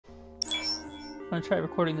gonna try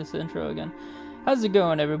recording this intro again. How's it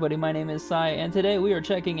going, everybody? My name is Sai, and today we are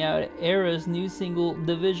checking out ERRA's new single,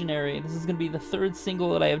 Divisionary. This is gonna be the third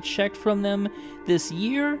single that I have checked from them this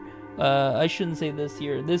year. I shouldn't say this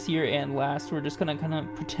year and last. We're just gonna kind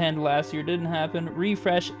of pretend last year didn't happen.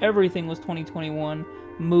 Refresh, everything was 2021,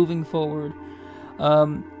 moving forward.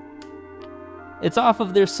 It's off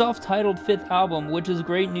of their self-titled 5th album, which is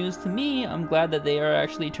great news to me. I'm glad that they are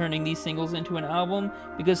actually turning these singles into an album,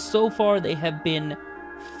 because so far they have been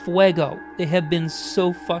fuego. They have been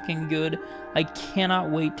so fucking good. I cannot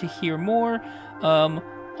wait to hear more.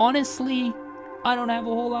 Honestly, I don't have a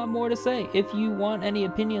whole lot more to say. If you want any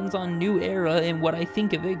opinions on New ERRA and what I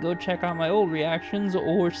think of it, go check out my old reactions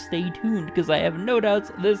or stay tuned, because I have no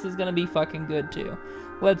doubts this is gonna be fucking good too.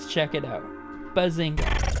 Let's check it out.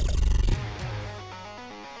 Bazinga.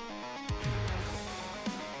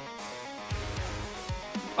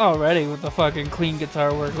 Already with the fucking clean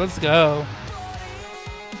guitar work. Let's go.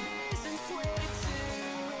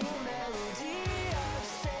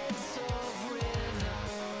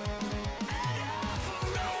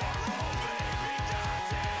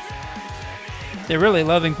 They're really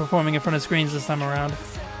loving performing in front of screens this time around.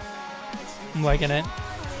 I'm liking it.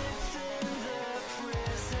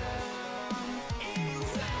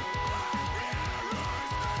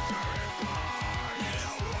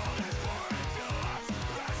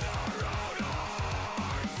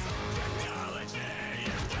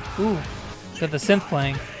 Ooh, got the synth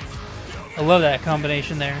playing. I love that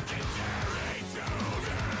combination there.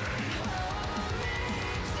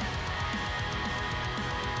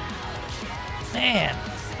 Man,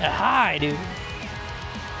 that high, dude.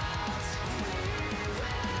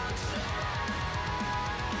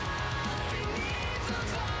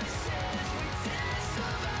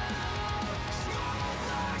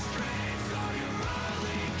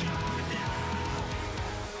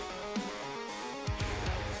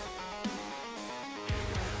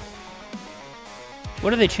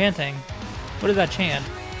 What are they chanting? What is that chant?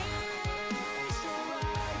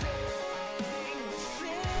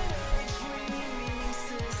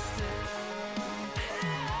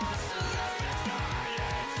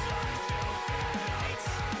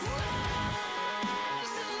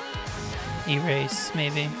 Erase,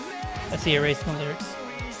 maybe. I see erase in the lyrics.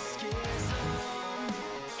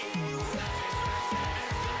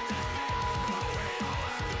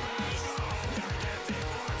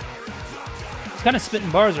 It's kind of spitting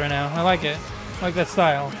bars right now. I like it. I like that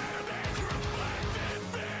style.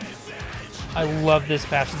 I love this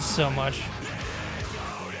passage so much.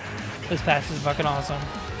 This passage is fucking awesome.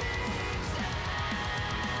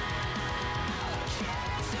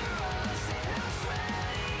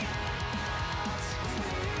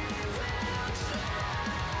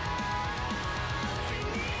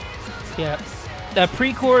 Yeah, that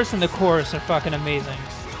pre-chorus and the chorus are fucking amazing.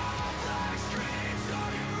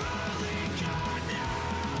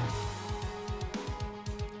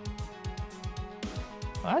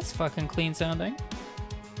 Well, that's fucking clean sounding.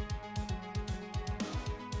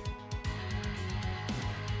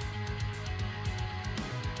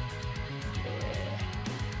 Yeah.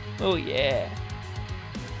 Oh yeah.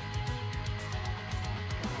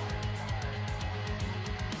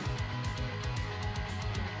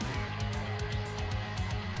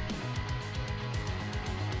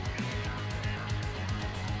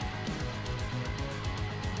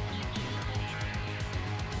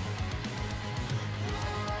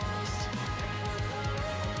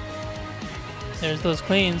 There's those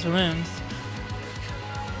cleans from him.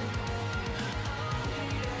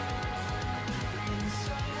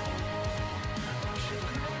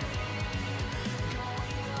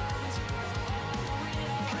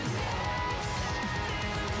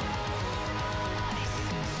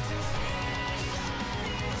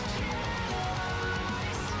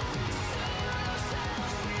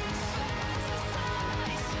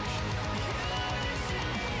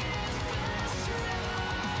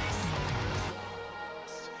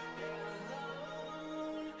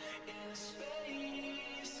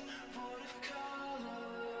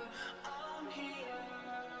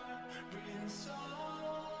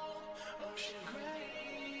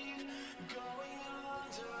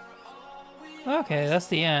 Okay, that's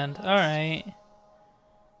the end. Alright.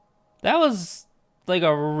 That was like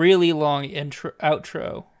a really long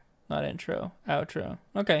outro. Not intro, outro.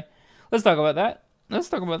 Okay, let's talk about that.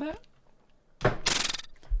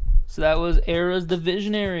 So that was ERRA's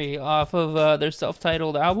Divisionary off of their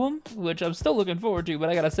self-titled album, which I'm still looking forward to, but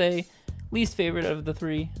I gotta say, least favorite of the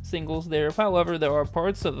 3 singles there. However, there are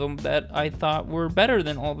parts of them that I thought were better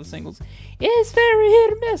than all the singles. It's very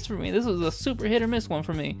hit or miss for me. This was a super hit or miss one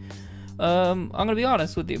for me. I'm gonna be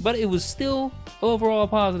honest with you, but it was still overall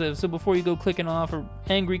positive. So before you go clicking off or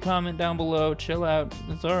angry comment down below, chill out.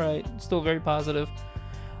 It's alright. It's still very positive.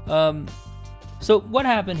 So what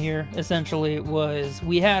happened here essentially was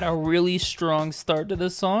we had a really strong start to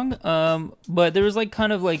this song, but there was like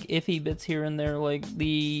kind of like iffy bits here and there. Like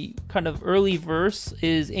the kind of early verse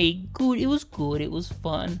is it was good, it was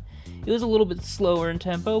fun. It was a little bit slower in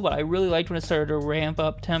tempo, but I really liked when it started to ramp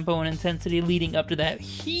up tempo and intensity leading up to that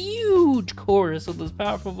huge chorus with those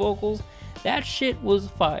powerful vocals. That shit was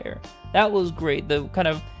fire. That was great. The kind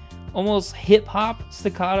of almost hip-hop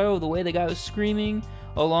staccato, the way the guy was screaming,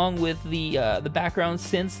 along with the background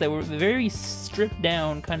synths that were very stripped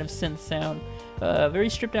down kind of synth sound. Very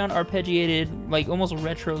stripped down, arpeggiated, like almost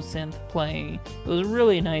retro synth playing. It was a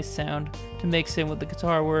really nice sound to mix in with the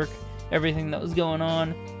guitar work, everything that was going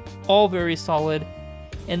on. All very solid.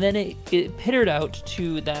 And then it pittered out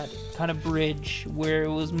to that kind of bridge where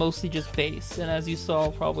it was mostly just bass. And as you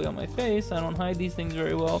saw probably on my face, I don't hide these things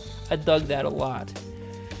very well, I dug that a lot.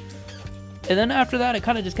 And then after that, it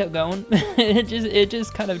kind of just kept going. it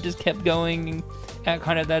just kind of kept going at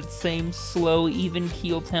kind of that same slow, even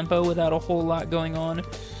keel tempo without a whole lot going on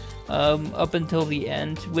up until the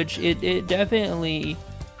end, which it definitely...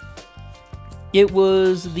 It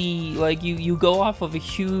was the, like, you go off of a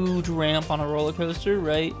huge ramp on a roller coaster,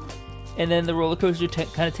 right? And then the roller coaster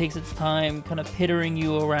kind of takes its time, kind of pittering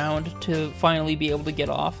you around to finally be able to get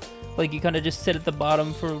off. Like, you kind of just sit at the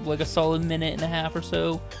bottom for like a solid minute and a half or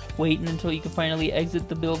so, waiting until you can finally exit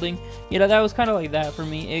the building. You know, that was kind of like that for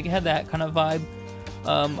me. It had that kind of vibe.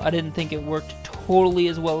 I didn't think it worked totally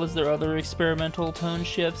as well as their other experimental tone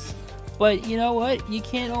shifts. But you know what? You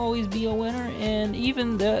can't always be a winner, and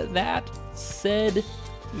even that said,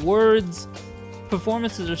 words,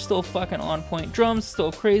 performances are still fucking on point. Drums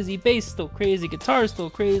still crazy, bass still crazy, guitar still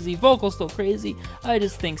crazy, vocals still crazy. I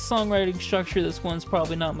just think songwriting structure, this one's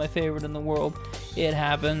probably not my favorite in the world. It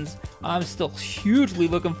happens. I'm still hugely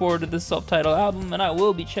looking forward to this self-titled album, and I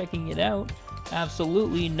will be checking it out.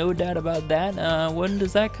 Absolutely, no doubt about that. When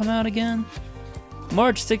does that come out again?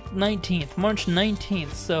 March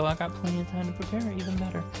 19th, so I got plenty of time to prepare, even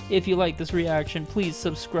better. If you like this reaction, please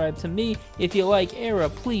subscribe to me. If you like ERRA,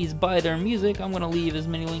 please buy their music. I'm going to leave as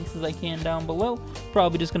many links as I can down below.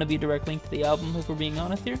 Probably just going to be a direct link to the album, if we're being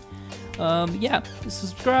honest here. Yeah,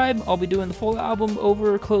 subscribe. I'll be doing the full album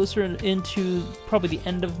over closer into probably the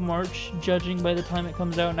end of March, judging by the time it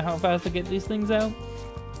comes out and how fast I get these things out.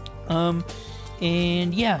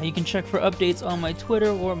 And yeah, you can check for updates on my Twitter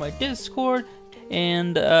or my Discord.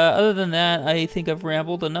 And other than that, I think I've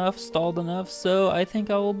rambled enough, stalled enough, so I think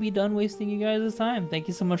I will be done wasting you guys' time. Thank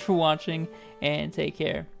you so much for watching, and take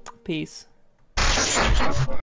care. Peace.